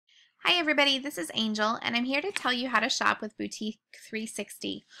Hi everybody, this is Angel and I'm here to tell you how to shop with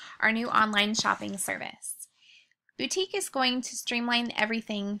Booteek360, our new online shopping service. Booteek is going to streamline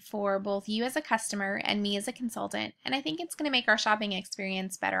everything for both you as a customer and me as a consultant, and I think it's going to make our shopping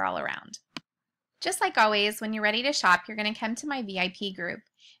experience better all around. Just like always, when you're ready to shop, you're going to come to my VIP group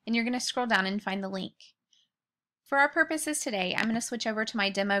and you're going to scroll down and find the link. For our purposes today, I'm going to switch over to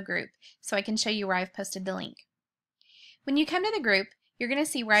my demo group so I can show you where I've posted the link. When you come to the group, you're going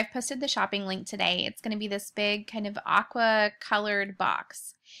to see where I've posted the shopping link today. It's going to be this big kind of aqua colored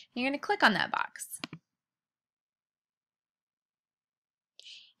box. You're going to click on that box.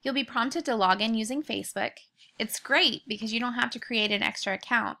 You'll be prompted to log in using Facebook. It's great because you don't have to create an extra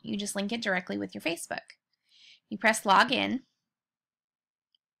account. You just link it directly with your Facebook. You press log in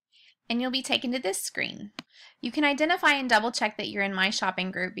and you'll be taken to this screen. You can identify and double check that you're in my shopping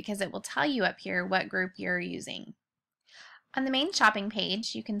group because it will tell you up here what group you're using. On the main shopping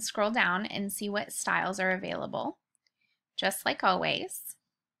page, you can scroll down and see what styles are available, just like always.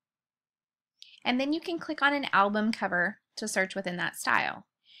 And then you can click on an album cover to search within that style.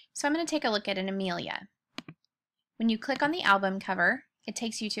 So I'm going to take a look at an Amelia. When you click on the album cover, it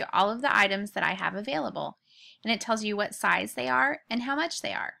takes you to all of the items that I have available, and it tells you what size they are and how much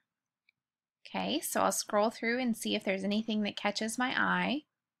they are. Okay, so I'll scroll through and see if there's anything that catches my eye.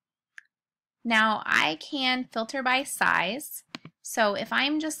 Now I can filter by size, so if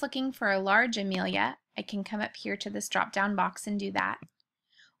I'm just looking for a large Amelia, I can come up here to this drop down box and do that.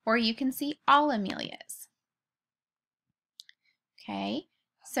 Or you can see all Amelias. Okay,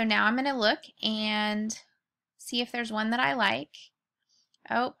 so now I'm going to look and see if there's one that I like.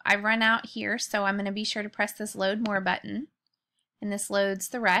 Oh, I've run out here, so I'm going to be sure to press this load more button, and this loads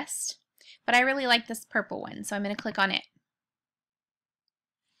the rest. But I really like this purple one, so I'm going to click on it.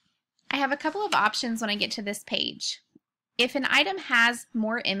 I have a couple of options when I get to this page. If an item has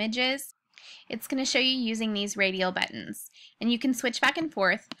more images, it's going to show you using these radial buttons, and you can switch back and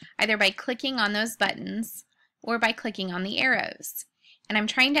forth either by clicking on those buttons or by clicking on the arrows. And I'm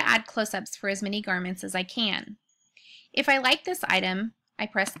trying to add close-ups for as many garments as I can. If I like this item, I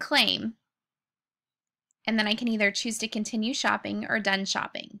press claim, and then I can either choose to continue shopping or done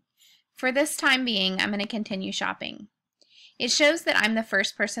shopping. For this time being, I'm going to continue shopping. It shows that I'm the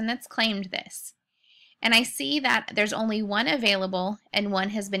first person that's claimed this. And I see that there's only one available and one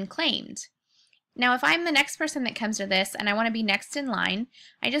has been claimed. Now if I'm the next person that comes to this and I want to be next in line,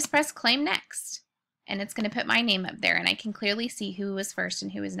 I just press claim next. And it's going to put my name up there and I can clearly see who was first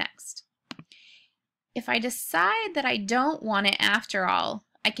and who is next. If I decide that I don't want it after all,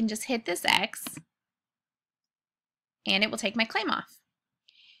 I can just hit this X and it will take my claim off.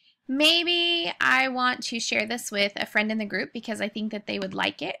 Maybe I want to share this with a friend in the group because I think that they would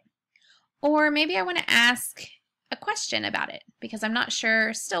like it. Or maybe I want to ask a question about it because I'm not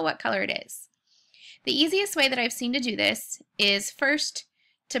sure still what color it is. The easiest way that I've seen to do this is first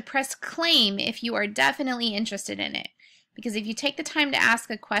to press claim if you are definitely interested in it. Because if you take the time to ask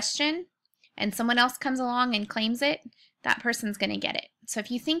a question and someone else comes along and claims it, that person's going to get it. So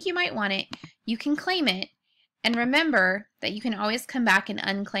if you think you might want it, you can claim it. And remember that you can always come back and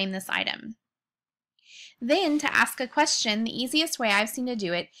unclaim this item. Then to ask a question, the easiest way I've seen to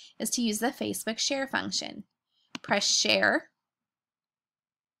do it is to use the Facebook share function. Press share.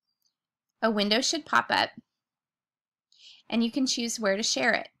 A window should pop up and you can choose where to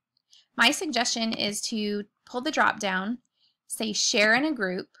share it. My suggestion is to pull the drop down, say share in a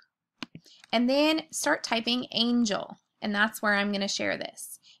group, and then start typing Angel, and that's where I'm going to share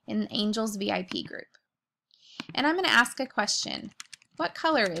this, in Angel's VIP group. And I'm going to ask a question. What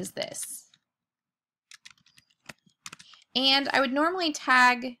color is this? And I would normally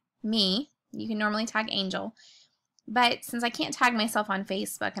tag me. You can normally tag Angel. But since I can't tag myself on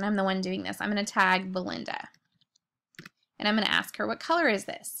Facebook and I'm the one doing this, I'm going to tag Belinda. And I'm going to ask her, what color is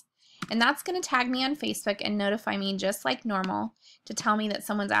this? And that's going to tag me on Facebook and notify me just like normal to tell me that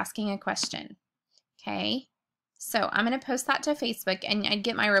someone's asking a question. Okay? So I'm going to post that to Facebook and I'd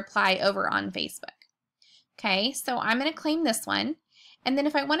get my reply over on Facebook. Okay, so I'm going to claim this one, and then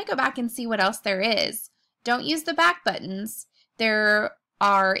if I want to go back and see what else there is, don't use the back buttons. There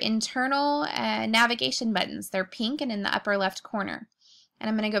are internal navigation buttons. They're pink and in the upper left corner. And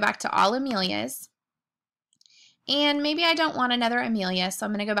I'm going to go back to all Amelias, and maybe I don't want another Amelia, so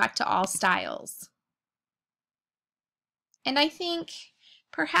I'm going to go back to all styles. And I think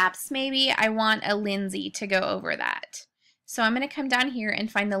perhaps maybe I want a Lindsay to go over that. So I'm going to come down here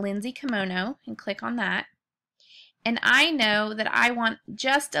and find the Lindsay kimono and click on that. And I know that I want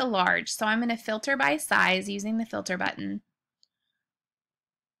just a large, so I'm going to filter by size using the filter button.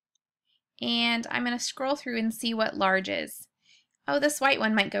 And I'm going to scroll through and see what large is. Oh, this white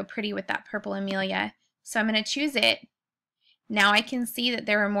one might go pretty with that purple Amelia. So I'm going to choose it. Now I can see that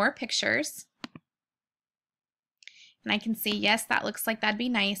there are more pictures. And I can see, yes, that looks like that'd be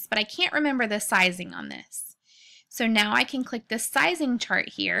nice, but I can't remember the sizing on this. So now I can click this sizing chart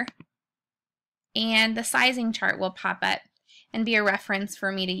here, and the sizing chart will pop up and be a reference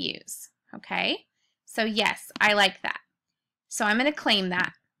for me to use. Okay? So yes, I like that. So I'm going to claim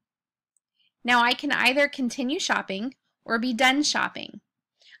that. Now I can either continue shopping or be done shopping.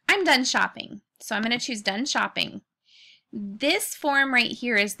 I'm done shopping, so I'm going to choose done shopping. This form right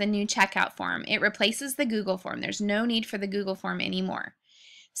here is the new checkout form. It replaces the Google form. There's no need for the Google form anymore.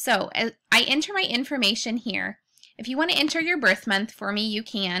 So I enter my information here. If you want to enter your birth month for me, you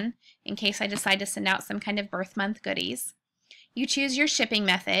can, in case I decide to send out some kind of birth month goodies. You choose your shipping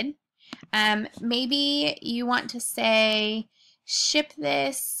method. Maybe you want to say ship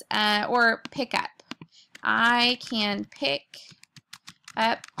this or pick up. I can pick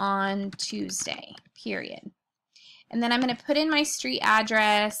up on Tuesday, period. And then I'm going to put in my street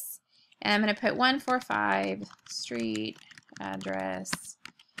address, and I'm going to put 145 street address,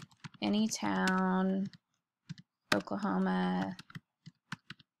 Anytown, Oklahoma.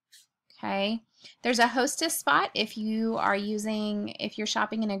 Okay. There's a hostess spot if you're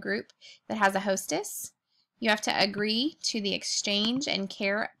shopping in a group that has a hostess. You have to agree to the exchange and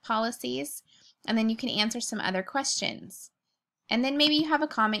care policies, and then you can answer some other questions. And then maybe you have a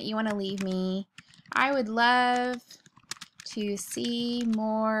comment you want to leave me. I would love to see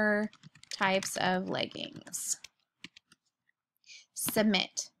more types of leggings.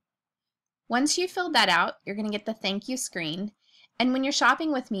 Submit. Once you filled that out, you're going to get the thank you screen. And when you're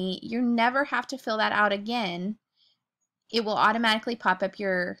shopping with me, you never have to fill that out again. It will automatically populate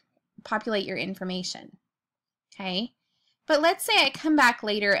your information. Okay? But let's say I come back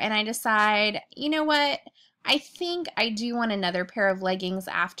later and I decide, you know what? I think I do want another pair of leggings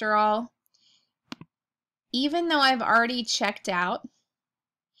after all. Even though I've already checked out,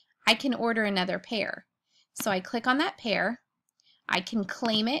 I can order another pair. So I click on that pair. I can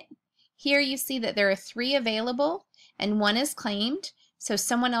claim it. Here you see that there are 3 available and 1 is claimed, so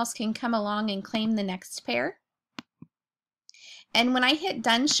someone else can come along and claim the next pair. And when I hit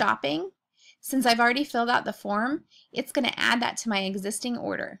done shopping, since I've already filled out the form, it's going to add that to my existing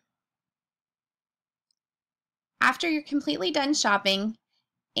order. After you're completely done shopping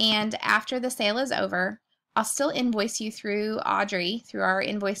and after the sale is over, I'll still invoice you through Audrey, through our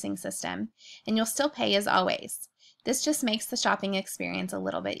invoicing system, and you'll still pay as always. This just makes the shopping experience a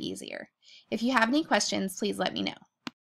little bit easier. If you have any questions, please let me know.